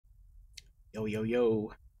Yo, yo,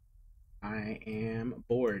 yo. I am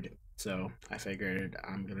bored, so I figured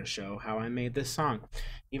I'm gonna show how I made this song.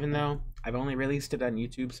 Even though I've only released it on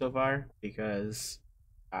YouTube so far because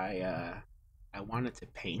I uh I wanted to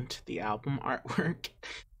paint the album artwork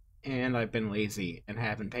and I've been lazy and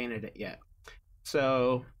haven't painted it yet.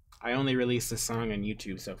 So I only released this song on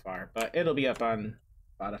YouTube so far, but it'll be up on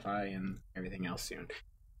Spotify and everything else soon.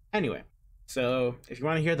 Anyway, so if you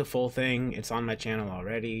want to hear the full thing, it's on my channel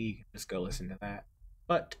already. You can just go listen to that.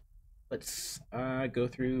 But let's go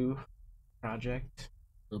through project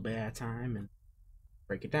a little bit at a time and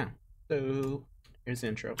break it down. So here's the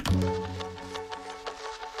intro.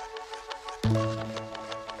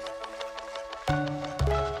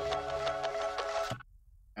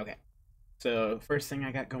 Okay, so first thing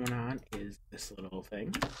I got going on is this little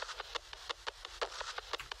thing.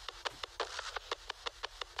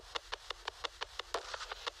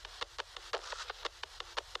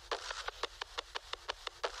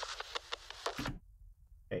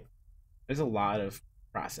 Okay, there's a lot of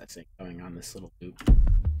processing going on this little loop.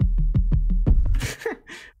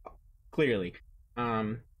 Clearly,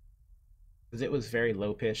 because it was very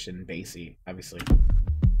low pitched and bassy, obviously.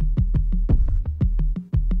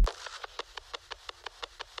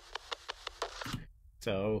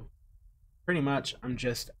 So pretty much I'm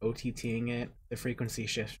just OTTing it. The frequency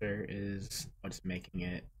shifter is what's making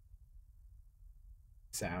it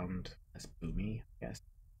sound less boomy, I guess.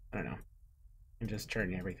 I don't know. And just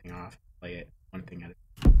turn everything off, play it one thing at a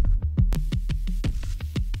time.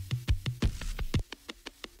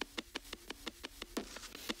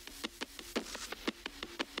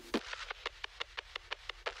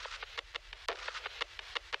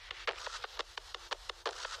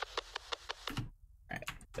 Alright,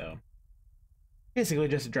 so basically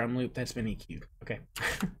just a drum loop that's been EQ'd. Okay,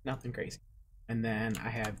 nothing crazy. And then I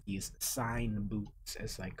have these sine boots,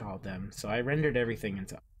 as I call them. So I rendered everything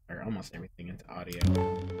into, or almost everything into audio,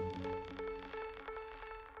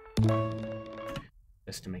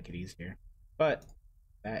 just to make it easier. But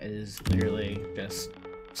that is literally just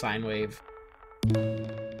sine wave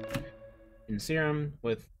in Serum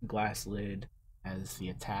with glass lid as the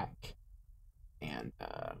attack. And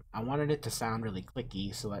I wanted it to sound really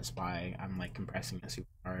clicky, so that's why I'm like compressing it super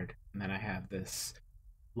hard. And then I have this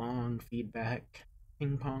long feedback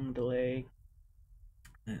ping pong delay,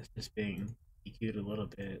 and it's just being EQ'd a little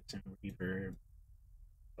bit, some reverb,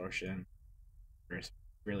 distortion,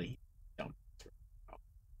 really don't.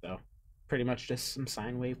 So pretty much just some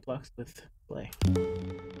sine wave plucks with delay.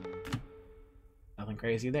 Nothing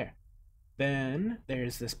crazy there. Then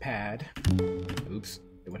there's this pad. Oops,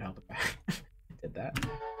 it would help if I did that.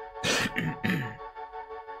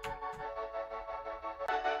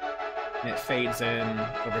 And it fades in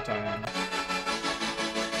over time.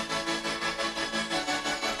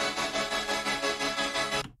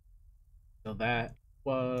 So that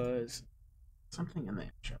was something in the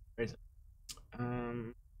intro. Where is it?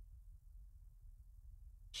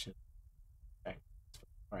 Should back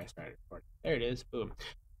before I started recording. There it is. Boom.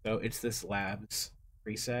 So it's this labs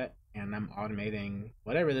preset, and I'm automating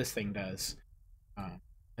whatever this thing does.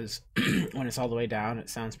 Because when it's all the way down, it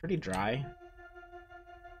sounds pretty dry.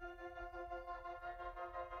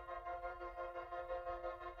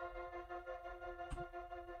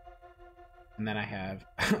 And then I have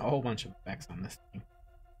a whole bunch of effects on this thing.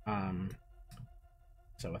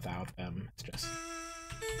 So without them, it's just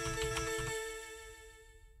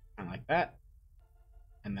kind of like that.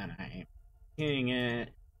 And then I'm hitting it,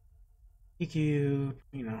 EQ,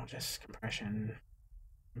 you know, just compression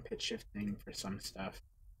and pitch shifting for some stuff,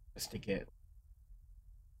 just to get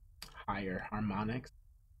higher harmonics.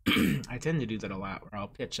 I tend to do that a lot, where I'll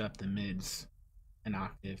pitch up the mids an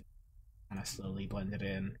octave, kind of slowly blend it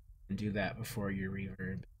in, and do that before your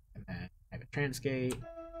reverb. And then I have a transgate,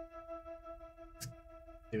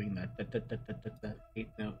 doing the 8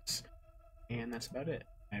 notes, and that's about it.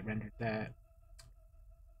 I rendered that.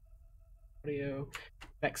 Audio.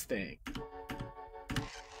 Next thing.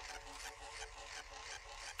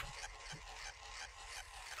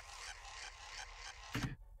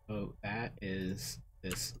 So that is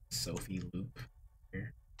this Sophie loop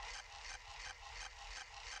here.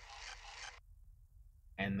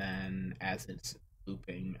 And then as it's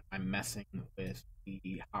looping, I'm messing with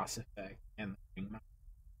the Haas effect and the ring mount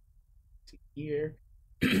here.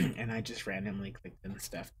 And I just randomly clicked in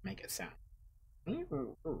stuff to make it sound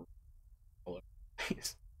all over the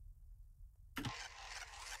place.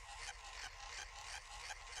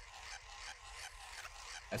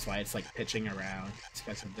 That's why it's like pitching around. It's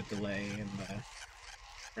because of the delay and the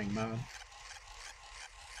ring mode.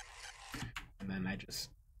 And then I just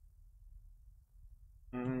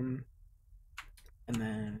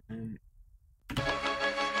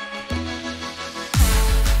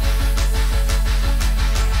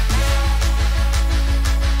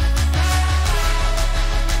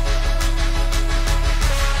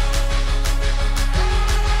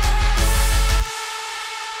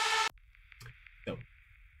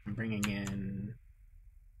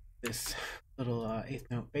eighth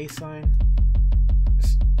note bass line,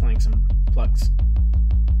 just playing some plucks.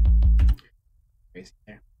 Crazy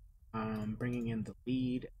there. Bringing in the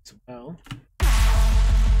lead as well.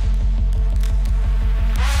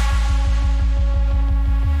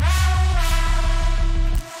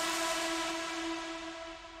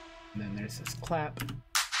 And then there's this clap,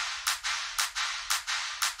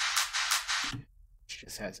 which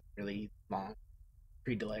just has a really long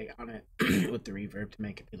pre-delay on it with the reverb to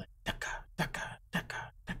make it be like taka taka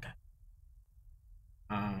taka taka.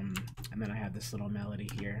 And then I have this little melody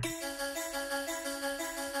here.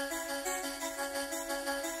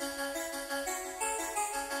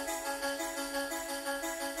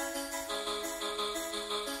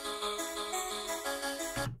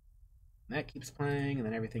 And that keeps playing, and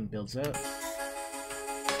then everything builds up.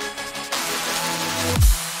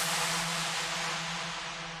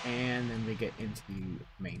 And then we get into the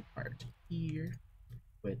main part here,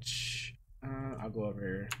 which I'll go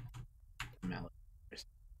over the melody first.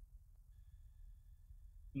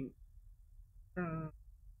 I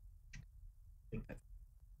think that's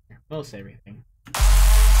most everything.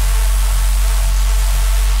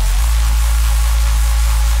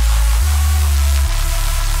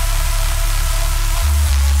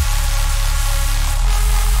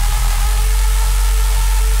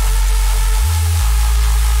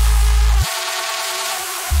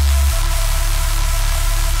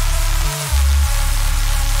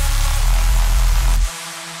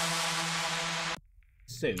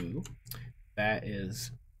 So that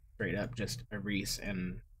is straight up just a Reese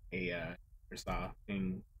and a saw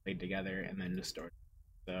being played together and then distorted.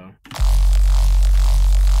 So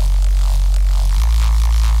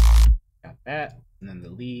got that, and then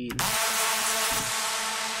the lead.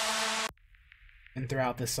 And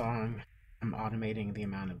throughout the song, I'm automating the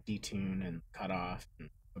amount of detune and cutoff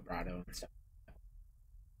and vibrato and stuff.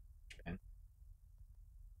 And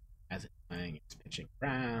as it's playing, it's pitching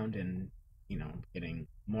around and, you know, getting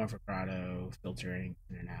more vibrato, filtering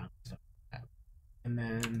in and out, stuff like that. And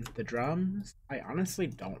then the drums, I honestly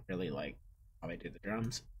don't really like how I do the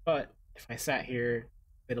drums, but if I sat here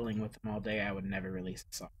fiddling with them all day, I would never release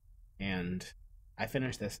a song. And I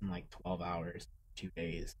finished this in like 12 hours, 2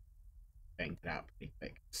 days, banged it out pretty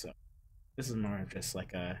quick. So this is more of just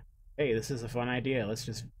like a, hey, this is a fun idea, let's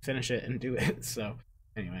just finish it and do it. So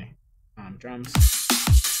anyway, drums.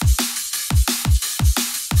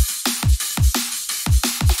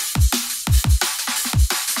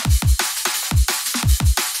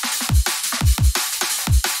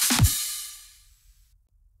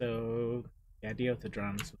 So the idea with the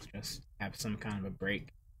drums was just have some kind of a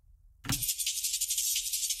break.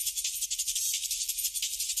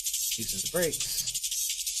 These are the breaks.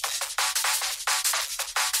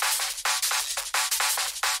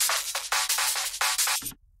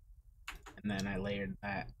 And then I layered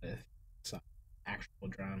that with some actual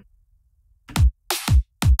drum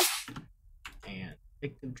and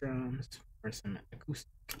addictive drums for some acoustic.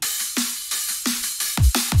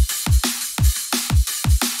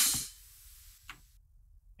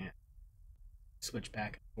 Switch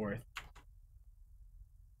back and forth.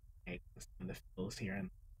 Some of the fills here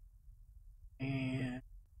and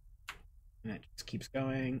it just keeps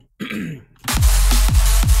going.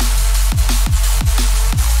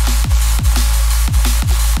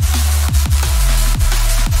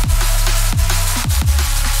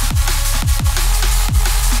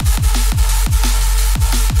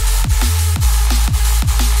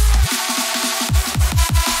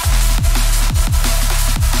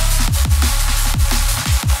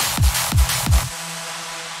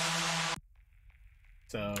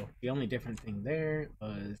 So the only different thing there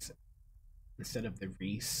was instead of the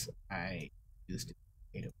Reese, I used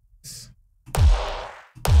 808s,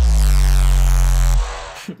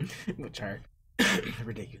 which are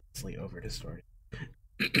ridiculously over distorted.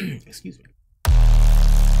 Excuse me.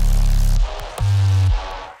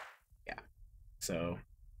 Yeah, so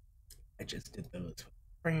I just did those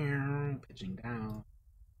pitching down.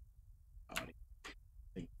 Audio.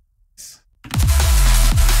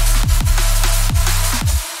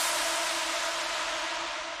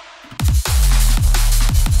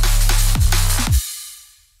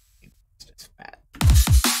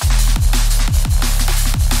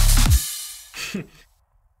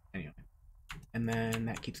 Anyway, and then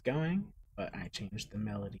that keeps going, but I changed the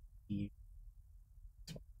melody.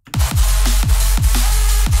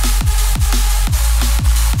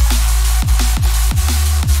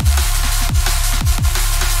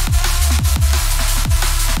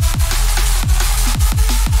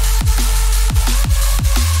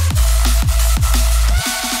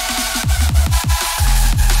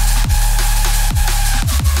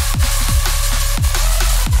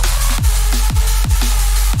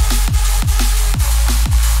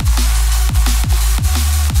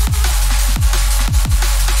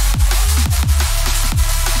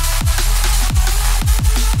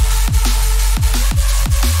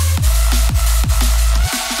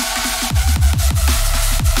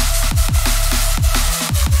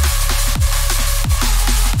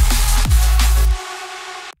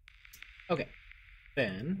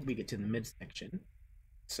 Then we get to the midsection.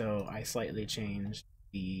 So I slightly changed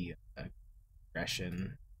the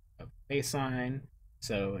progression of the bass line,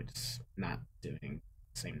 so it's not doing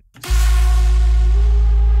the same.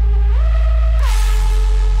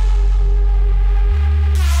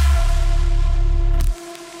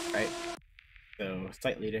 Right? So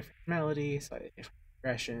slightly different melody, slightly different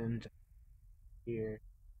progression just here.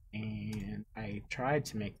 And I tried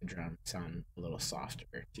to make the drum sound a little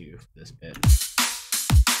softer too for this bit.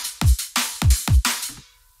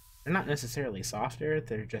 They're not necessarily softer,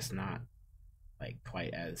 they're just not like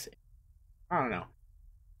quite as, I don't know.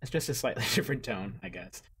 It's just a slightly different tone, I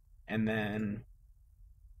guess. And then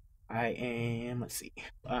I am, let's see,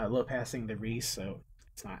 low passing the Reese, so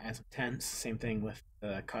it's not as intense. Same thing with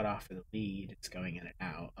the cutoff for the lead. It's going in and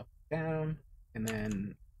out, up and down. And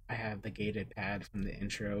then I have the gated pad from the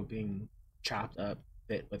intro being chopped up a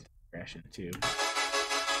bit with the progression too.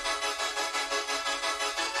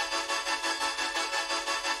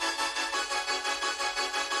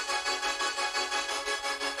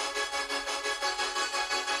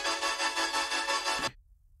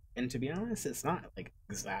 And to be honest, it's not like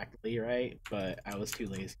exactly right, but I was too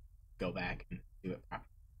lazy to go back and do it properly.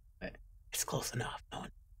 But it's close enough. No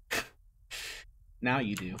one. Now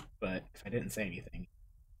you do, but if I didn't say anything.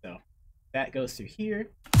 So that goes through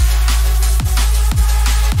here.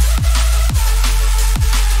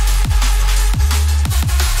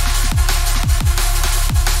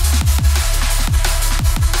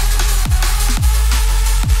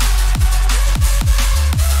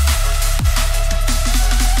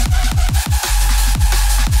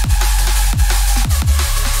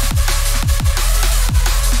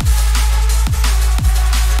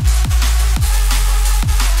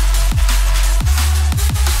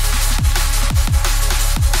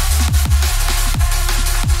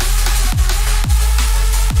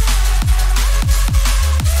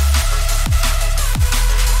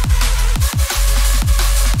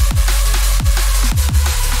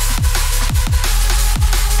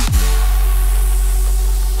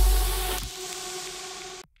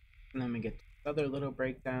 And then we get the other little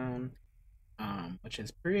breakdown, which is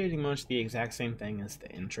pretty much the exact same thing as the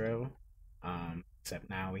intro, except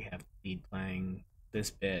now we have the lead playing this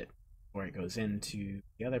bit before it goes into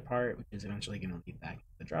the other part, which is eventually going to lead back to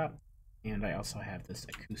the drop. And I also have this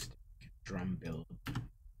acoustic drum build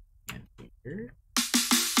in here.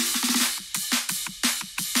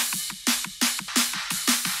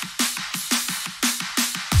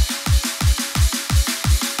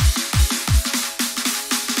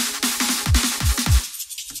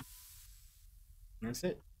 And that's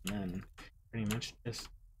it. And then pretty much just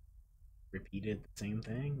repeated the same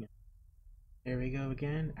thing. There we go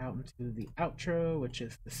again, out into the outro, which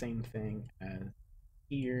is the same thing as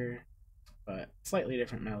here, but slightly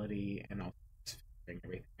different melody, and I'll just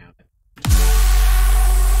figuring everything out.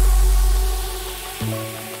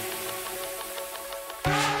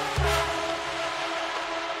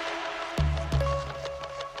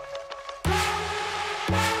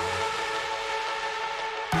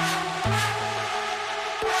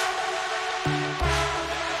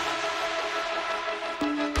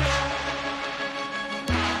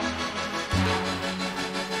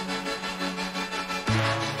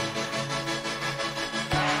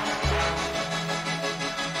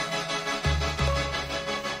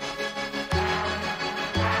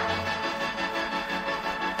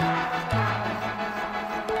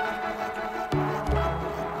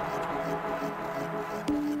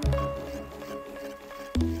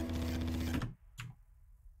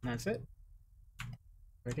 That's it.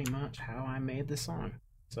 Pretty much how I made the song.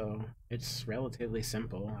 So it's relatively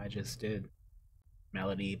simple. I just did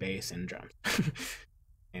melody, bass, and drums.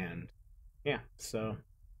 And yeah, so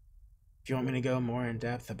if you want me to go more in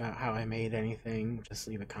depth about how I made anything, just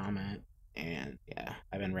leave a comment. And yeah,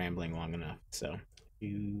 I've been rambling long enough. So if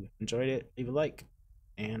you enjoyed it, leave a like,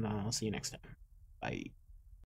 and I'll see you next time. Bye.